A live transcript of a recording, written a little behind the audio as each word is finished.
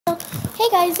Hey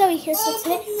guys, Zoe here. So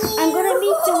today I'm going to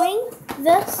be doing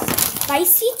the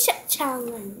spicy chip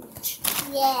challenge.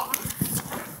 Yeah.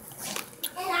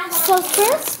 So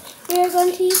first we are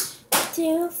going to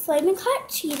do Flaming Hot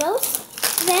Cheetos,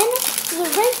 then the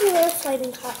regular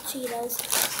Flaming Hot Cheetos.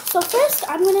 So first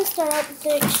I'm going to start out with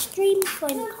the extreme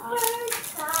Flaming Hot.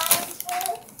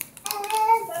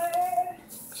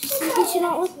 Just in case you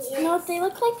don't know what they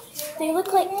look like. They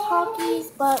look like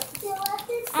Takis, but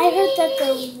I heard that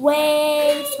they're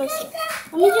way spicy.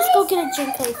 Let me just go get a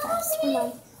drink really fast. Hold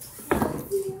on.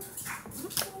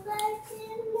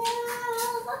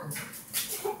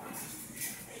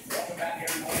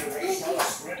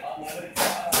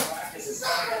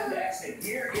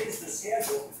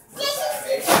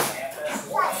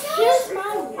 Here's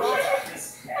my water.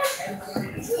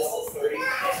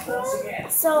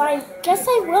 So I guess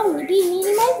I will be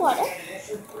needing my water.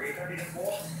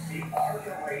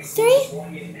 3,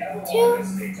 2,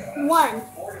 1.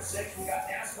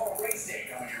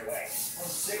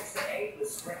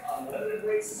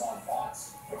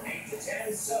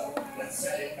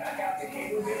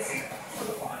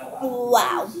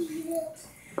 Wow.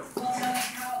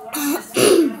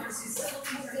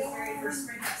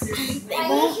 They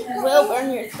will burn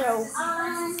your throat.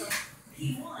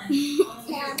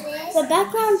 The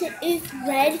background is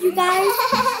red, you guys.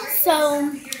 So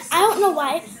I don't know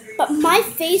why, but my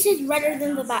face is redder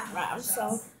than the background.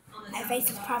 So my face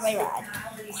is probably red. Why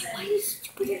are you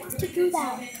stupid enough to do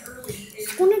that?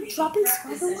 It's gonna drop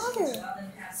inside the water.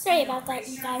 Sorry about that,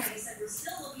 you guys.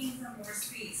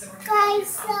 Guys,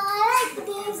 so I like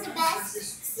these the best.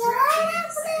 So I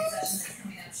have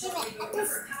this.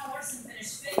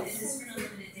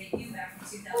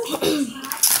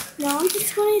 Now I'm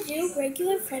just going to do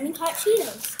regular Flaming Hot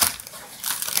Cheetos.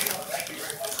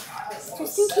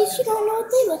 Just in case you don't know what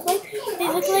they look like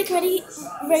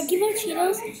regular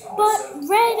Cheetos, but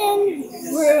red and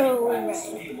really red.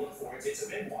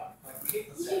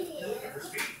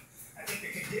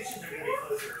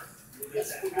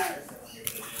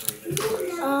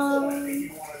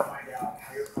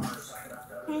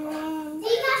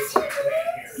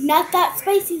 Not that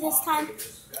spicy this time.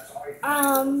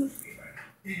 I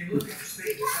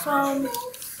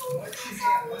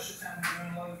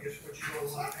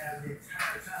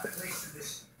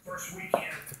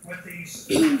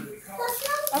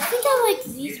think I like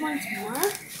these ones more.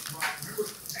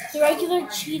 The regular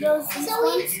Cheetos, these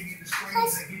ones.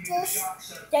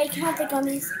 Yeah, you can have the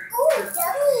gummies. Ooh, yummy.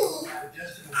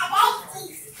 I like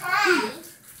these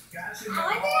guys. I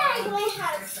wonder how I'm going to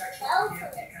have spell for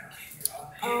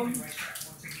them.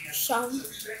 Some.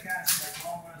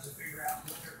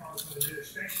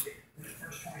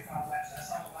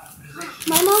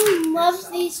 My mom loves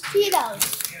these Cheetos.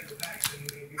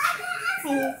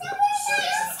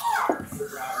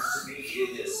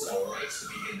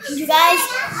 You guys,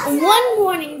 one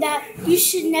warning that you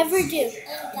should never do.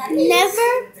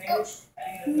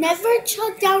 Never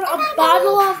chug down a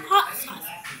bottle of hot sauce.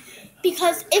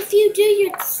 Because if you do,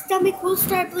 your stomach will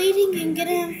start bleeding and get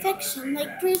an infection,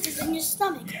 like bruises in your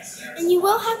stomach. And you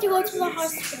will have to go to the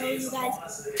hospital, you guys.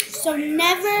 So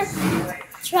never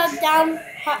chug down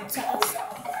hot sauce.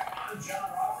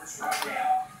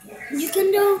 You can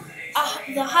do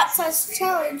the hot sauce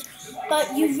challenge,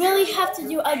 but you really have to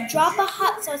do a drop of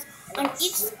hot sauce on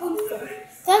each spoonful.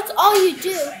 That's all you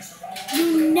do.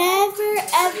 You never,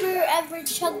 ever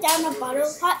chug down a bottle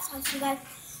of hot sauce, you guys.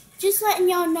 Just letting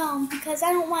y'all know, because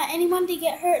I don't want anyone to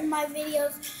get hurt in my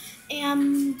videos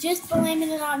and just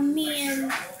blaming it on me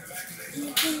and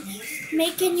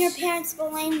making your parents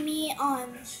blame me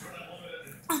on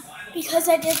because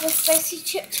I did the spicy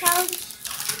chip challenge,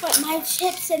 but my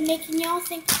chips and making y'all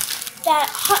think that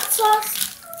hot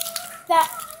sauce,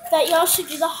 that y'all should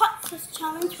do the hot sauce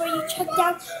challenge where you chug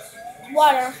down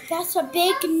water. That's a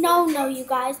big no-no, you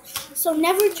guys. So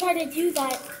never try to do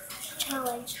that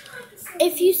challenge.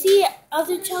 If you see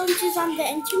other challenges on the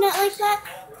internet like that,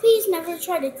 please never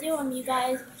try to do them, you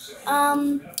guys.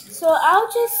 So I'll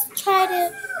just try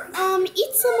to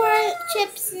eat some more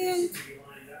chips and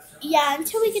yeah,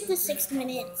 until we get to 6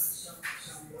 minutes.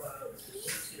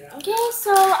 Okay,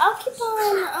 so I'll keep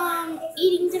on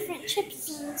eating different chips.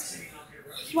 And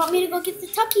you want me to go get the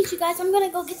Takis, you guys? I'm gonna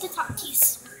go get the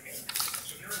Takis.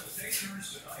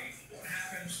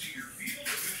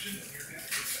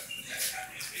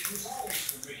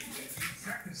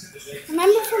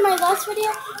 Remember from my last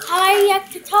video how I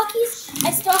react to Takis?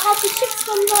 I still have the chips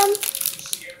from them.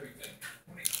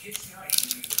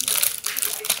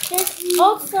 There's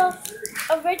also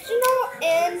original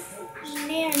and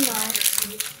nano.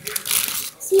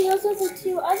 See, those are the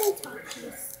two other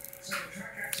Takis.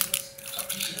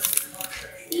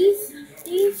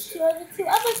 are the two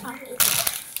other Takis.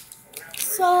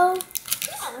 So,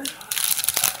 yeah.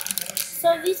 So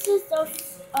this is the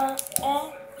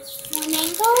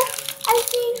flamingo, I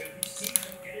think,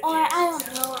 or I don't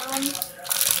know. I'm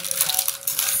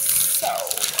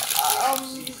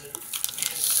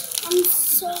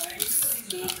so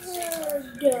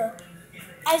scared.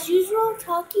 As usual,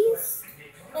 Takis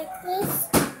like this.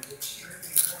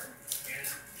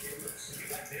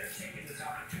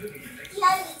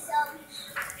 Yummy, so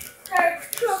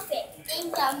perfect and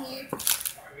yummy.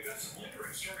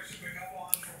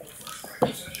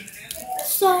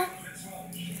 So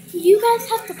you guys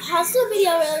have to pause the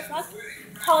video really fast.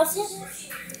 Pause it.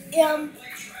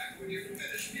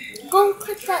 Go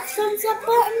click that thumbs up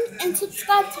button and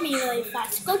subscribe to me really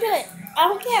fast. Go do it. I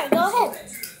don't care. Go ahead.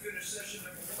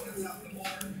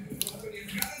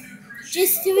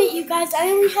 Just do it, you guys. I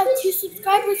only have 2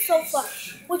 subscribers so far,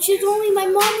 which is only my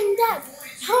mom and dad.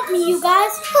 Help me, you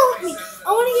guys. Help me.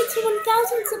 I want to get to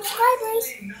 1,000 subscribers.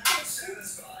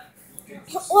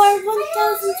 Or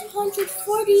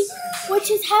 1,240, which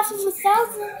is half of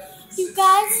 1,000, you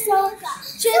guys. So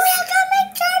just...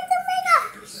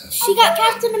 She got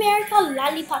Captain America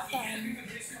lollipop pen.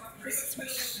 This is what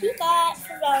she got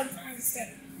for Valentine's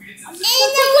Day.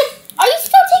 Are you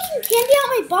still taking candy out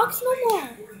of my box? No more.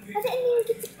 I didn't even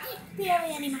get to eat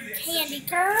barely any more candy,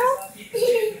 girl.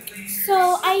 So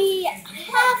I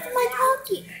have my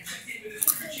pocket.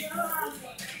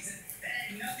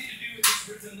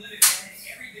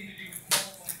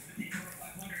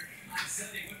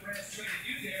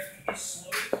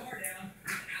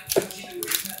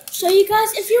 So you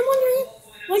guys, if you're wondering,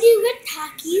 where do you get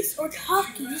Takis or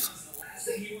Takis?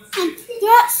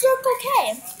 They're at Circle K.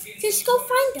 Just go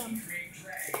find them.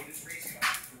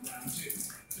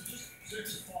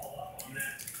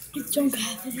 I don't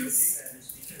have it. It's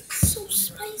so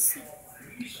spicy.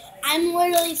 I'm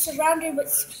literally surrounded with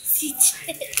spicy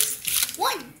chips.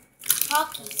 1,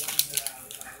 Takis.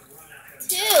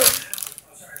 2,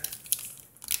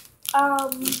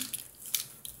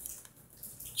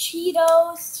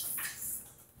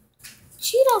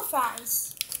 Cheeto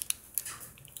fries.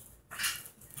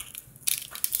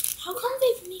 How come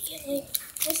they make it like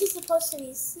this is supposed to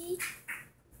be C?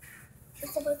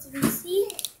 It's supposed to be C.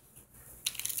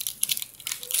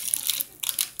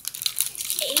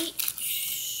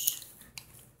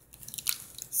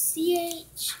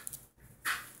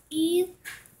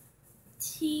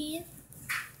 CHEET.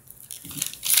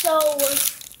 So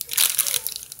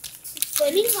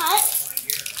flaming hot.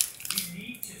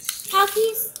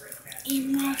 Takis and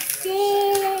my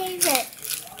favorite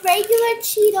regular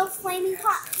Cheeto flaming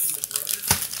hot.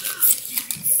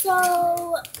 So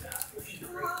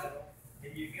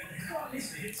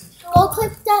go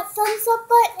click that thumbs up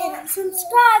button and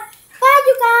subscribe. Bye,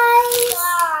 you guys.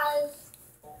 Bye.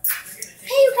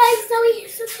 Hey, you guys, Zoe here.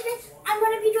 So today I'm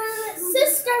going to be doing the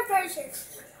sister version.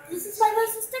 This is my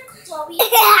little sister Chloe.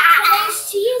 Today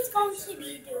she is going to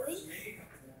be doing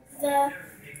the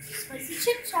spicy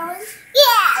chip challenge.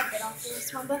 Yeah. I bit off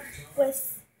this one, but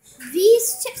with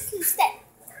these chips instead.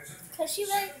 Because she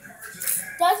like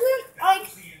doesn't like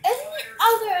any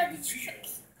other of these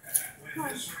chips.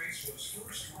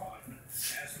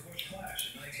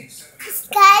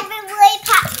 Subscribe and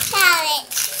lollipop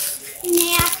challenge.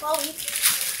 Yeah, Chloe.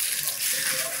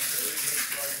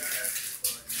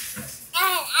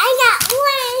 And I got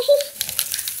one.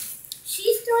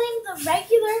 She's doing the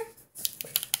regular.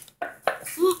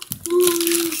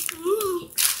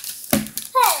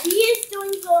 She is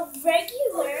doing the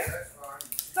regular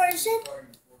version.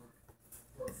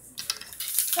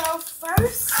 So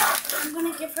first, I'm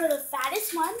gonna give her the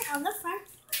fattest one on the front.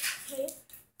 Okay.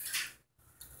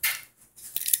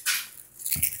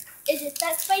 Is it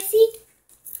that spicy?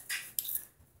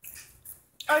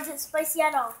 Or is it spicy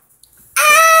at all?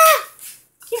 Ah!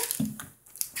 Here.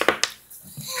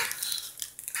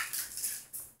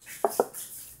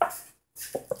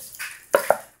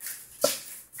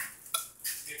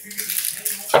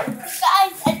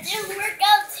 Guys, it didn't work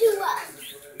out too well.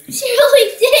 She really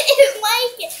didn't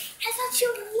like it. I thought she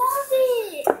would love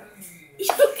it.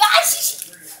 You guys.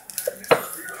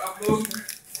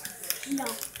 No.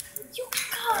 You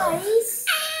guys.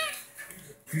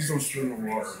 Please don't spill the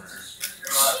water.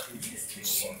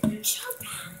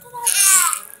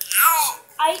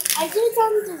 I did it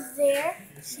under there.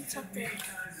 She took it.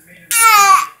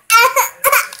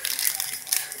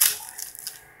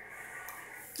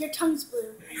 Your tongue's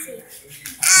blue. I see.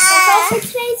 That's all for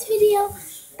today's video.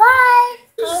 Bye.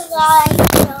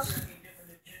 Bye.